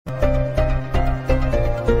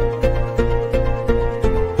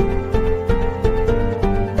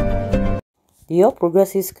The All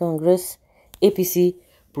Progressives Congress APC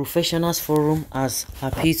Professionals Forum has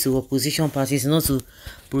appealed to opposition parties not to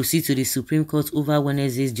proceed to the Supreme Court over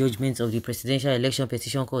Wednesday's judgment of the Presidential Election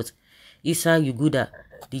Petition Court. Isa Yuguda,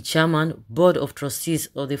 the chairman, board of trustees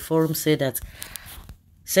of the forum, said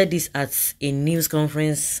this at a news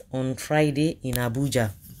conference on Friday in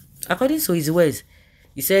Abuja. According to his words,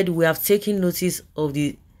 he said, "We have taken notice of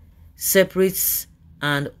the separate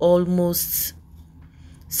and almost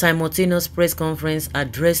simultaneous press conference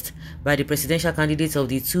addressed by the presidential candidates of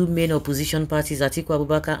the two main opposition parties, Atiku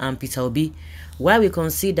Abubakar and Peter Obi. While we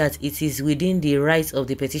concede that it is within the rights of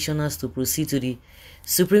the petitioners to proceed to the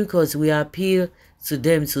Supreme Court, we appeal to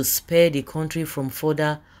them to spare the country from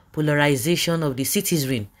further polarization of the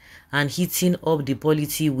citizenry and heating up the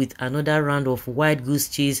polity with another round of wild goose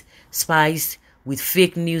chase spiced with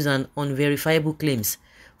fake news and unverifiable claims.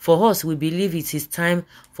 For us, we believe it is time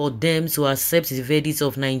for them to accept the verdict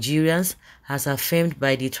of Nigerians as affirmed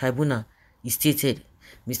by the tribunal," he stated.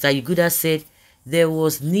 Mr. Yuguda said there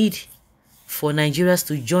was need for Nigerians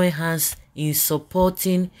to join hands in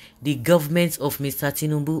supporting the government of Mr.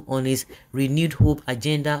 Tinubu on his renewed hope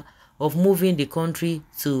agenda of moving the country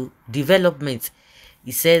to development.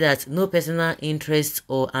 He said that no personal interest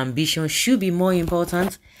or ambition should be more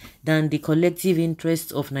important than the collective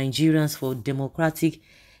interest of Nigerians for democratic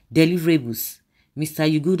deliverables. Mr.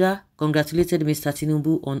 Yuguda congratulated Mr.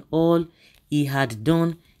 Tinubu on all he had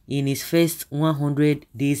done in his first 100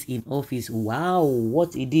 days in office. Wow,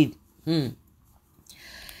 what he did.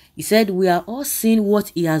 He said, "We are all seeing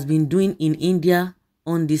what he has been doing in India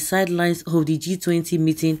on the sidelines of the G20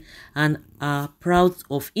 meeting and are proud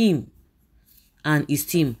of him and his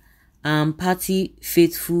team. Party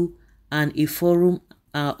faithful and a forum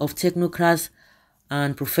of technocrats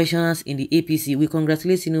and professionals in the APC. We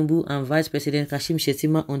congratulate Tinubu and Vice President Kashim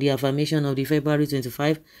Shettima on the affirmation of the February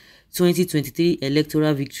 25, 2023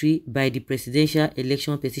 electoral victory by the Presidential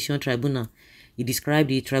Election Petition Tribunal." He described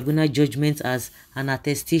the tribunal judgment as an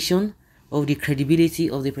attestation of the credibility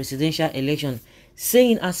of the presidential election,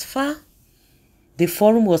 saying as far the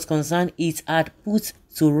forum was concerned, it had put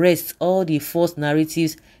to rest all the false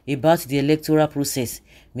narratives about the electoral process.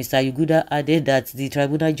 Mr. Yuguda added that the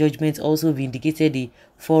tribunal judgment also vindicated the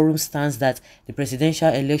forum's stance that the presidential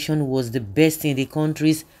election was the best in the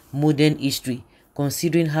country's modern history,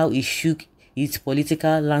 considering how it shook its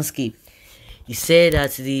political landscape. He said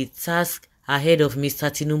that the task ahead of Mr.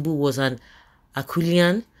 Tinubu was an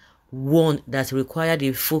Herculean one that required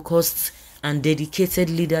a focused and dedicated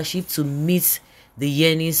leadership to meet the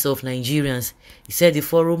yearnings of Nigerians. He said the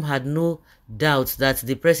forum had no doubt that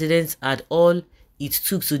the president had all it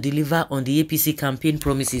took to deliver on the APC campaign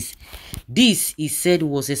promises. This, he said,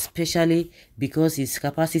 was especially because his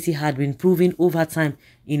capacity had been proven over time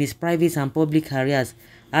in his private and public careers,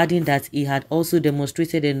 adding that he had also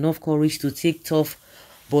demonstrated enough courage to take tough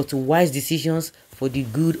but wise decisions for the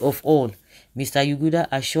good of all. Mr. Yuguda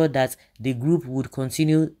assured that the group would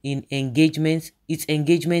continue its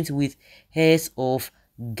engagement with heads of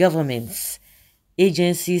governments,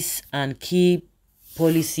 agencies, and key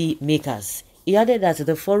policy makers. He added that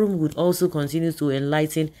the forum would also continue to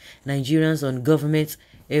enlighten Nigerians on government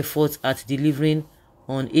efforts at delivering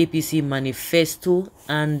on APC manifesto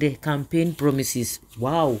and the campaign promises.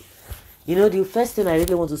 Wow. You know, the first thing I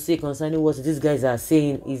really want to say concerning what these guys are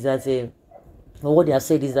saying is that, or what they have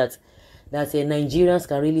said is that Nigerians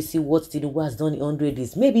can really see what Tinubu has done in 100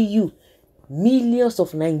 days. Maybe you, millions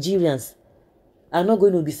of Nigerians are not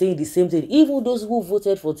going to be saying the same thing. Even those who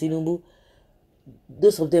voted for Tinubu,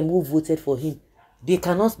 those of them who voted for him, they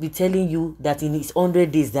cannot be telling you that in his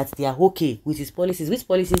 100 days that they are okay with his policies. Which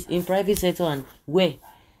policies? In private sector and where?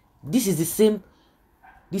 This is the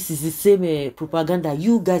same propaganda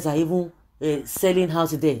you guys are even selling out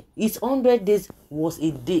there. His 100 days was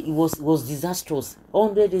a day. It was disastrous.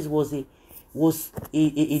 100 days was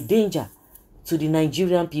a danger to the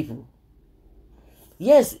Nigerian people.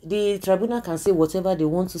 Yes, the tribunal can say whatever they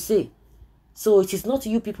want to say. So it is not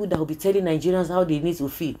you people that will be telling Nigerians how they need to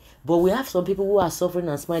feel. But we have some people who are suffering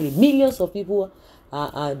and smiling. Millions of people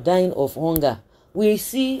are dying of hunger. We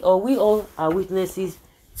see, or we all are witnesses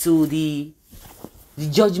to the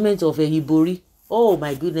judgment of Ibori. Oh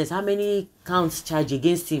my goodness, how many counts charged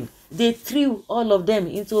against him? They threw all of them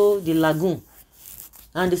into the lagoon.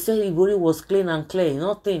 And they said Ibori was clean and clear,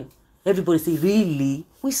 nothing. Everybody say, really?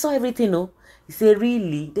 We saw everything, no? He said,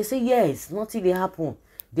 really? They say, yes, nothing they happen.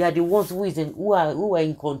 They are the ones who are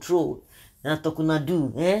in control. And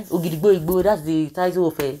Tokunadu, Ogidigbo Igbo, that's the title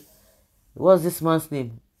of what's this man's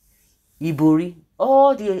name? Ibori.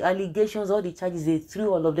 All the allegations, all the charges, they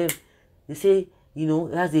threw all of them. They say you know,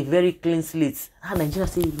 has a very clean slate. And Nigeria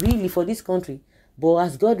say, really, for this country? But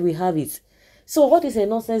as God will have it. So what is a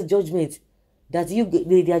nonsense judgment that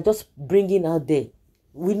they are just bringing out there?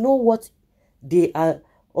 We know what they are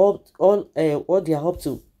what they are up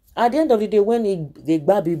to. At the end of the day, when they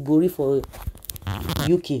grab Ibori for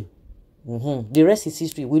UK, the rest is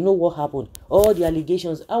history. We know what happened. All the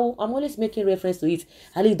allegations. I'm always making reference to it.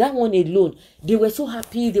 And like that one alone, they were so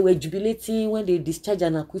happy. They were jubilating when they discharged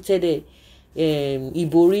and acquitted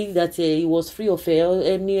Ibori, that he was free of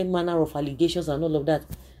any manner of allegations and all of that.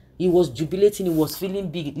 He was jubilating. He was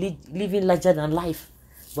feeling big, living larger than life.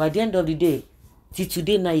 But at the end of the day, till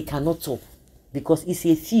today now, he cannot talk because he's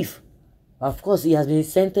a thief. Of course, he has been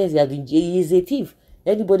sentenced. He is a thief.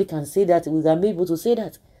 Anybody can say that. We can be able to say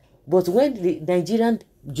that. But when the Nigerian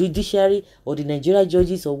judiciary or the Nigerian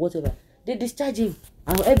judges or whatever, they discharge him,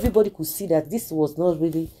 and everybody could see that this was not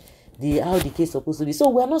really how the case supposed to be. So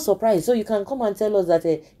we are not surprised. So you can come and tell us that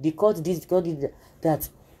the court this, court did that.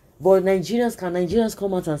 But Nigerians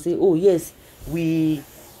come out and say, oh yes,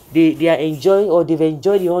 they are enjoying, or they've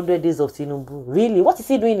enjoyed the 100 days of Tinubu? Really? What is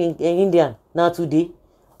he doing in India now today?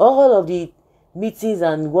 All of the meetings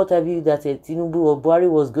and what have you that Tinubu or Buhari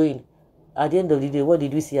was going, at the end of the day, what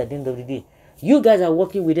did we see at the end of the day? You guys are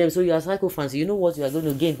working with them, so you are psycho fans. You know what you are going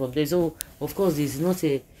to gain from them. So of course, it's not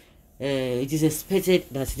it is expected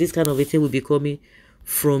that this kind of a thing will be coming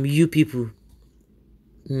from you people.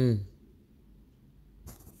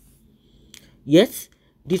 Yet,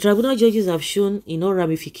 the tribunal judges have shown in all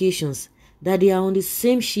ramifications that they are on the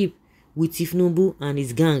same ship with Tinubu and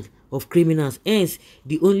his gang of criminals. Hence,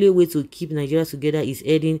 the only way to keep Nigeria together is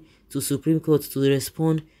heading to Supreme Court to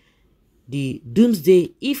respond the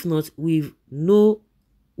doomsday. If not, we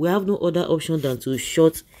have no other option than to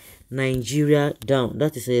shut Nigeria down.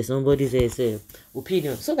 That is somebody's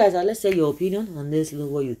opinion. So guys, let's say your opinion and let's know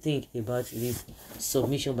what you think about this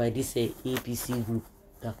submission by this APC group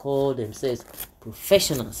that call themselves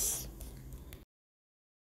professionals.